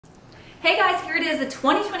Hey guys, here it is, the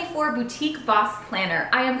 2024 Boutique Boss Planner.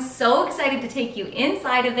 I am so excited to take you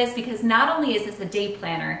inside of this because not only is this a day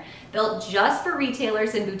planner built just for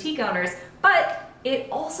retailers and boutique owners, but it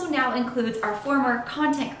also now includes our former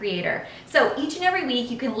content creator. So each and every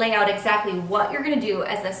week you can lay out exactly what you're gonna do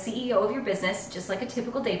as the CEO of your business, just like a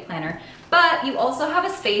typical day planner, but you also have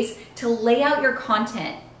a space to lay out your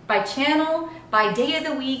content by channel, by day of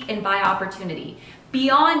the week, and by opportunity.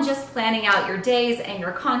 Beyond just planning out your days and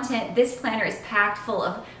your content, this planner is packed full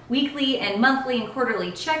of weekly and monthly and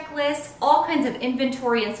quarterly checklists, all kinds of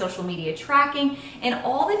inventory and social media tracking, and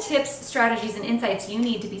all the tips, strategies, and insights you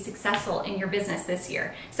need to be successful in your business this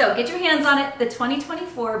year. So get your hands on it, the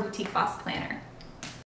 2024 Boutique Boss Planner.